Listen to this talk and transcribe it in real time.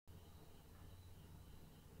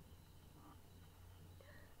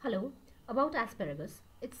Hello, about asparagus.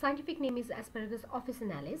 Its scientific name is Asparagus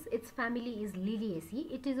officinalis. Its family is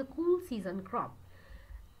Liliaceae. It is a cool season crop.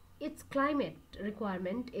 Its climate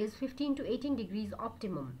requirement is 15 to 18 degrees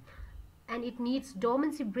optimum, and it needs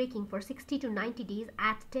dormancy breaking for 60 to 90 days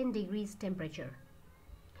at 10 degrees temperature.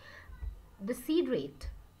 The seed rate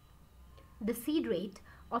The seed rate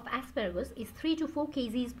of asparagus is 3 to 4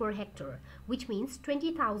 kgs per hectare, which means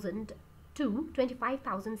 20,000 to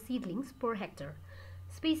 25,000 seedlings per hectare.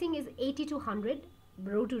 Spacing is 80 to 100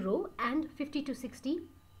 row to row and 50 to 60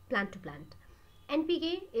 plant to plant.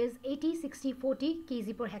 NPK is 80, 60, 40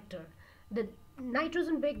 kg per hectare. The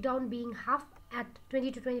nitrogen breakdown being half at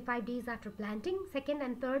 20 to 25 days after planting, second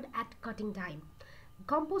and third at cutting time.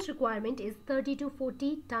 Compost requirement is 30 to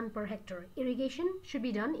 40 ton per hectare. Irrigation should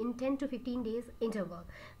be done in 10 to 15 days interval.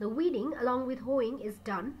 The weeding along with hoeing is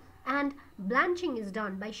done, and blanching is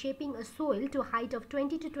done by shaping a soil to a height of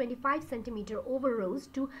 20 to 25 centimeter over rows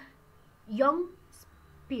to young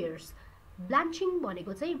spears. Blanching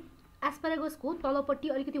भनेको चाहिँ asparagus को तलपट्टि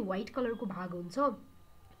अलिकति white colour को भाग हुन्छ।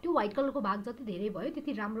 त्यो white colour को भाग जति धेरै भयो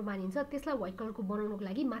त्यति राम्रो मानिन्छ। त्यसलाई व्हाइट कलर को बनाउनको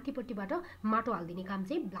लागि माथिपट्टिबाट माटो हाल्दिने काम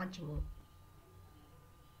चाहिँ ब्लान्चिङ हो।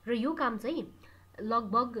 र यो काम चाहिँ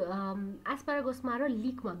लगभग एस्परागसमा र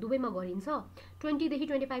लिकमा दुवैमा गरिन्छ। 20 देखि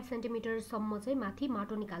 25 सेन्टिमिटर सम्म चाहिँ माथि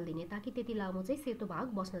माटो निकाल्दिने ताकि त्यति लामो चाहिँ सेतो भाग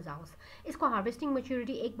बस्न जाओस्। यसको हार्वेस्टिङ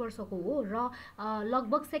मैच्योरिटी 1 वर्षको हो र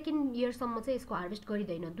लगभग सेकेन्ड इयर सम्म चाहिँ यसको हार्वेस्ट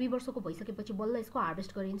गरिदैन। 2 वर्षको भइसकेपछि बल्ल यसको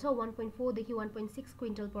हार्वेस्ट गरिन्छ। 1.4 देखि 1.6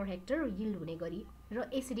 क्विन्टल पर हेक्टर यिल्ड हुने गरी र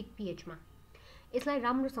एसिडिक पीएच मा यसलाई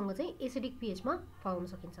राम्रोसँग चाहिँ एसिडिक पीएच मा फलाउन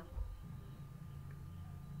सकिन्छ।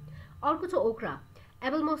 अर्को छ ओक्रा,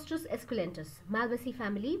 Abelmostrus esculentus, Malvaceae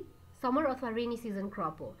family, summer अथवा rainy season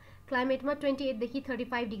crop हो। क्लाइमेट में 28 देखि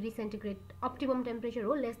 35 डिग्री सेन्टिग्रेड ऑप्टिमम टेम्परेचर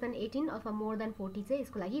हो। लेस देन 18 अथवा मोर देन 40 चाहिँ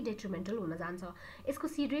यसको लागि डेट्रिमेन्टल हुन जान्छ। यसको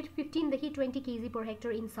सीड रेट 15 देखि 20 kg per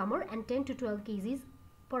hectare in summer and 10 to 12 kg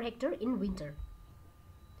per hectare in winter.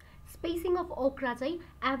 Spacing of okra चाहिँ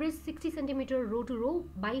average 60 centimetre row two row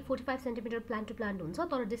by 45 centimetre plant two plant हुन्छ।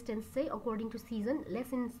 तर डिस्टेन्स चाहिँ according two season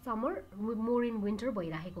less in summer more in winter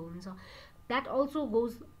भइरहेको हुन्छ। That also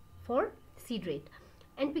goes for seed rate.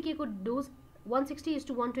 NPK को dose 160 is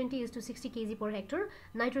to 120 is to 60 kg per hectare.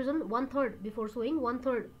 Nitrogen 1/3 before sowing,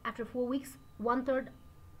 1/3 after 4 weeks, 1/3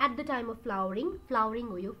 at the time of flowering. Flowering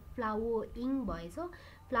हो यो, flowering भएछ,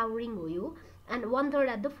 flowering हो यो, and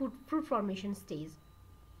 1/3 at the fruit formation stage.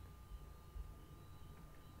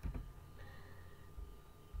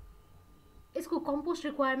 यसको compost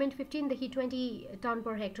requirement 15 देखि 20 ton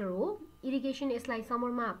per hectare हो। Irrigation यसलाई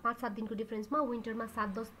समरमा 5-7 दिनको डिफरेन्समा, विन्टरमा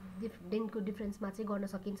 7-10 दिनको डिफरेन्समा चाहिँ गर्न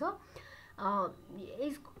सकिन्छ।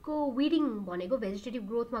 यसको विडिङ भनेको भेजिटेटिभ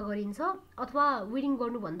ग्रोथमा गरिन्छ अथवा विडिङ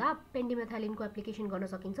गर्नुभन्दा पेन्डिमेथालिनको एप्लिकेसन गर्न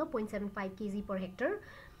सकिन्छ 0.75 kg पर हेक्टर।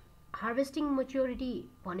 हार्वेस्टिङ मैच्योरिटी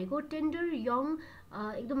भनेको टेन्डर यङ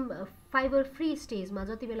एकदम फाइबर फ्री स्टेजमा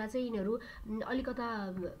जति बेला चाहिँ यिनीहरू अलिकता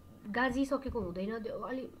गाजिसकेको हुँदैन,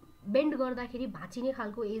 अलि बेन्ड गर्दाखेरि भाँचिने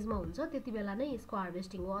खालको एजमा हुन्छ, त्यति बेला नै यसको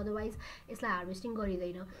हार्वेस्टिङ हो। अदरवाइज यसलाई हार्वेस्टिङ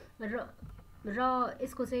गरिदैन। र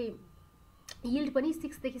यसको चाहिँ यिल्ड पनि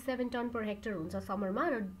 6 देखि 7 टन पर हेक्टर हुन्छ समरमा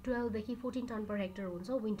र 12 देखि 14 टन पर हेक्टर हुन्छ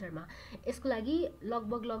विन्टरमा। यसको लागि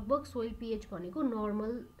लगभग सोइल पीएच भनेको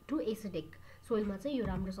नर्मल टु एसिडिक सोइलमा चाहिँ यो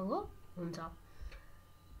राम्रोसँग हुन्छ।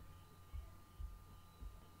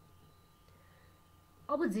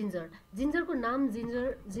 अब जिन्जरको नाम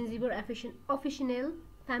जिन्जिबर अफिसिनल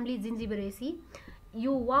फ्यामिली जिन्जिबरेसी।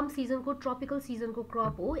 यो वार्म सीजन को ट्रपिकल सीजन को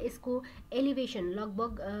क्रप हो। यसको एलिवेशन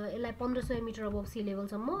लगभग यसलाई 1500 मिटर अबभ सी लेभल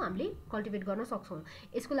सम्म हामीले कल्टिभेट गर्न सक्छौं।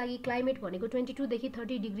 यसको लागि क्लाइमेट भनेको 22 देखि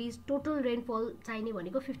 30 डिग्रीज, टोटल रेनफल चाहिने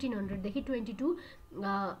भनेको 1500 देखि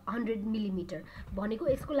 2200 मिलिमिटर भनेको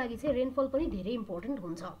यसको लागि चाहिँ रेनफल पनि धेरै इम्पोर्टेन्ट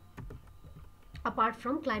हुन्छ apart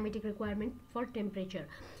from climatic requirement for temperature.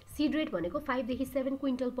 Seed rate भनेको 5 देखि 7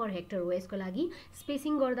 क्विन्टल पर हेक्टर हो। यसको लागि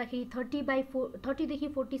स्पेसिङ गर्दाखेरि 30 देखि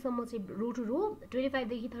 40 सम्म चाहिँ रो टू रो, 25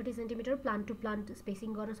 देखि 30 centimetre plant two plant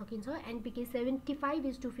spacing गर्न सकिन्छ। NPK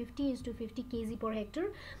 75:50 kg per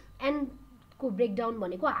hectare. An को ब्रेकडाउन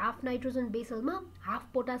भनेको हाफ नाइट्रोजन बेसलमा, हाफ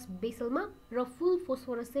पोटास बेसलमा र फुल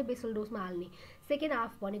फोस्फोरस चाहिँ बेसल डोजमा हाल्ने। सेकेन्ड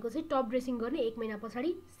हाफ भनेको चाहिँ टप ड्रेसिङ गर्ने 1 महिना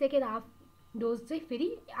पछाडि, सेकेन्ड हाफ डोज चाहिँ फेरि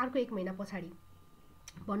अर्को 1 महिना पछाडि।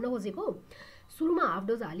 भन्न खोजेको सुरुमा हाफ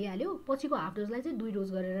डोज हालिहाल्यो, पछिको हाफ डोजलाई चाहिँ 2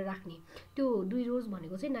 डोज गरेर राख्ने। त्यो 2 डोज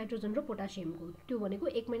भनेको चाहिँ नाइट्रोजन र पोटासियमको, त्यो भनेको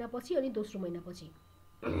 1 महिना पछि अनि दोस्रो महिना पछि।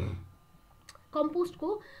 कम्पोस्टको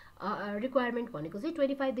रिक्वायरमेन्ट भनेको चाहिँ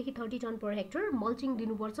 25 देखि 30 टन पर हेक्टर मल्चिङ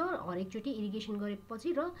दिनुपर्छ हरेकचोटि इरिगेसन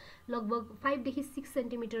गरेपछि र लगभग 5 देखि 6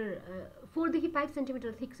 सेन्टिमिटर 4 देखि 5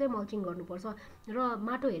 सेन्टिमिटर थिक चाहिँ मल्चिङ गर्नुपर्छ र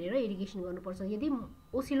माटो हेरेर इरिगेसन गर्नुपर्छ। यदि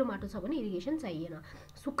ओसिलो माटो छ भने इरिगेसन चाहिएन,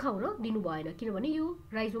 सुक्खा हुन दिनु भएन किनभने यो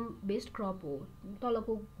राइजोम बेस्ड क्रप हो।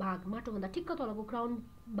 तलको भाग माटोभन्दा ठिक्क तलको क्राउन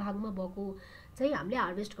भागमा भएको चाहिँ हामीले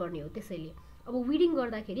हार्भेस्ट गर्ने हो। त्यसैले अब विडिङ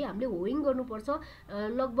गर्दाखेरि हामीले होइङ गर्नुपर्छ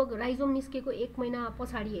लगभग राइजोम निस्केको 1 महिना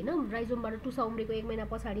पछाडि हैन, राइजोमबाट टुसा उम्रेको 1 महिना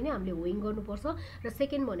पछाडि नै हामीले होइङ गर्नुपर्छ र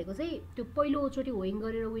सेकेन्ड भनेको चाहिँ त्यो पहिलोचोटि होइङ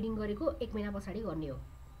गरेर विडिङ गरेको 1 महिना पछाडि गर्ने हो।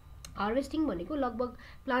 हार्वेस्टिङ भनेको लगभग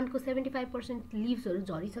प्लान्टको 75% लिभ्सहरू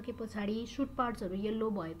झरिसके पछाडि सुट पार्ट्सहरू येल्लो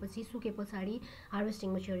भएपछि सुके पछाडि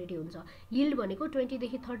हार्वेस्टिङ म्याच्योरिटी हुन्छ। यिल्ड भनेको 20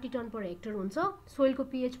 देखि 30 टन पर हेक्टर हुन्छ। सोइलको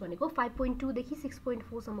पीएच भनेको 5.2 देखि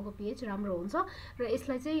 6.4 सम्मको पीएच राम्रो हुन्छ र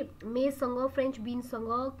यसलाई चाहिँ मेजसँग, फ्रेन्च बिन्ससँग,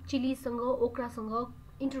 चिलीसँग, ओक्रासँग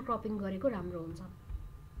इन्टरक्रपिङ गरेको राम्रो हुन्छ।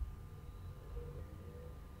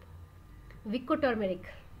 विकको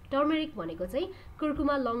टर्मेरिक भनेको चाहिँ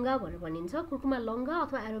कुर्कुमा लङ्गा भनेर भनिन्छ। कुर्कुमा लङ्गा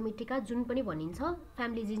अथवा एरोमेटिका जुन पनि भनिन्छ,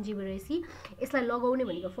 फ्यामिली जिन्जिबेरेसी। यसलाई लगाउने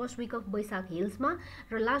भनेको फर्स्ट विक अफ वैशाख हिल्समा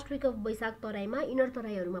र लास्ट विक अफ वैशाख तराईमा, इनर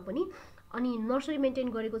तराईहरूमा पनि। अनि नर्सरी मेन्टेन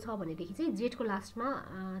गरेको छ भनेदेखि चाहिँ जेठको लास्टमा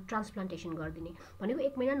ट्रान्सप्लान्टेसन गरिदिने भनेको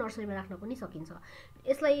 1 महिना नर्सरीमा राख्न पनि सकिन्छ।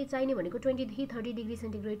 यसलाई चाहिने भनेको 20 देखि 30 डिग्री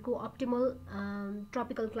सेन्टिग्रेडको अप्टिमल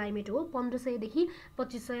ट्रपिकल क्लाइमेट हो। 1500 देखि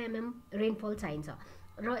 2500 mm रेनफल चाहिन्छ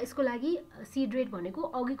र यसको लागि सिड रेट भनेको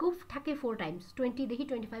अघिको ठ्याक्कै 4 टाइम्स 20 देखि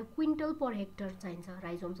 25 क्विन्टल पर हेक्टर चाहिन्छ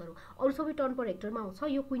राइजोम्सहरू। अरू सबै टन पर हेक्टरमा आउँछ,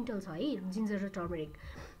 यो क्विन्टल छ है जिन्जर र टर्मरिक।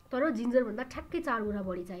 तर जिन्जरभन्दा ठ्याक्कै 4 गुणा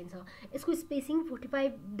बढी चाहिन्छ। यसको स्पेसिङ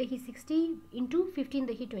 45 देखि 60 इन्टु 15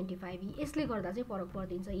 देखि 25। यसले गर्दा चाहिँ फरक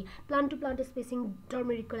परिदिन्छ। यी प्लान्ट टु प्लान्ट स्पेसिङ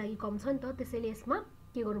टर्मरिकको लागि कम छ नि त, त्यसैले यसमा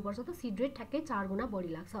के गर्नुपर्छ त सिड रेट ठ्याक्कै 4 गुणा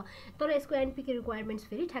बढी लाग्छ। तर यसको एनपीके रिक्वायरमेन्ट्स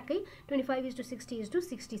फेरि ठ्याक्कै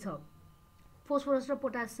 25:60:60 छ। फोस्फरस र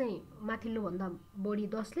पोटास चाहिँ माथिल्लो भन्दा बढी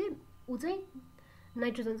 10 ले, उ चाहिँ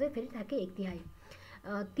नाइट्रोजन चाहिँ फेरि ठ्याक्कै 1/3।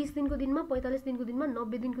 30 दिनको दिनमा, 45 दिनको दिनमा,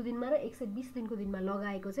 90 दिनको दिनमा र 120 दिनको दिनमा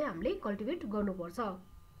लगाएको चाहिँ हामीले कल्टिभेट गर्नुपर्छ।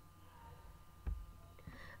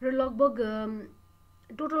 र लगभग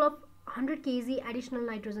total of 100 kg additional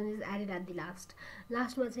nitrogen is added at the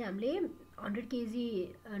लास्टमा चाहिँ हामीले 100 kg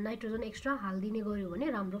नाइट्रोजन एक्स्ट्रा हालिदिने गऱ्यो भने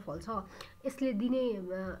राम्रो फल्छ।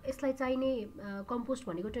 यसलाई चाहिने कम्पोस्ट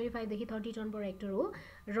भनेको 25 देखि 30 टन पर हेक्टर हो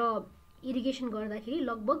र इरिगेसन गर्दाखेरि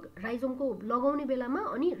लगभग राइजोमको लगाउने बेलामा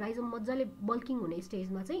अनि राइजोम मजाले बल्किङ हुने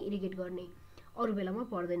स्टेजमा चाहिँ इरिगेट गर्ने, अरू बेलामा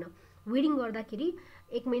पर्दैन। विडिङ गर्दाखेरि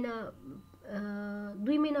 1 महिना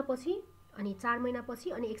 2 महिनापछि अनि 4 महिनापछि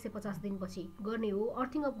अनि 150 दिनपछि गर्ने हो।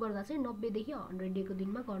 अर्थिङ अप गर्दा चाहिँ 90 देखि 100 डेको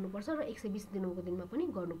दिनमा गर्नुपर्छ र 120 दिनको दिनमा पनि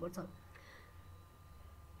गर्नुपर्छ।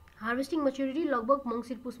 हार्वेस्टिङ म्याच्योरिटी लगभग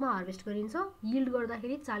मङ्सिर पुसमा हार्वेस्ट गरिन्छ। यिल्ड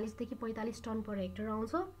गर्दाखेरि 40 देखि 45 टन पर हेक्टर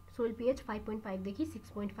आउँछ। सोइल पीएच 5.5 देखि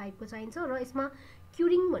 6.5 को चाहिन्छ र यसमा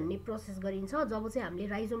क्युरिङ भन्ने प्रोसेस गरिन्छ। जब चाहिँ हामीले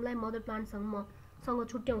राइजोमलाई मदर प्लान्टसँग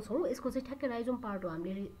छुट्याउँछौँ, यसको चाहिँ ठ्याक्कै राइजोम पार्ट हो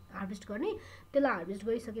हामीले हार्भेस्ट गर्ने। त्यसलाई हार्भेस्ट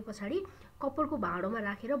गरिसके पछाडि कपरको भाँडोमा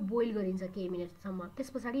राखेर बोइल गरिन्छ केही मिनटसम्म। त्यस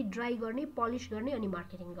पछाडि ड्राई गर्ने, पलिस गर्ने अनि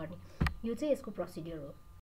मार्केटिङ गर्ने। यो चाहिँ यसको प्रोसिडियर हो।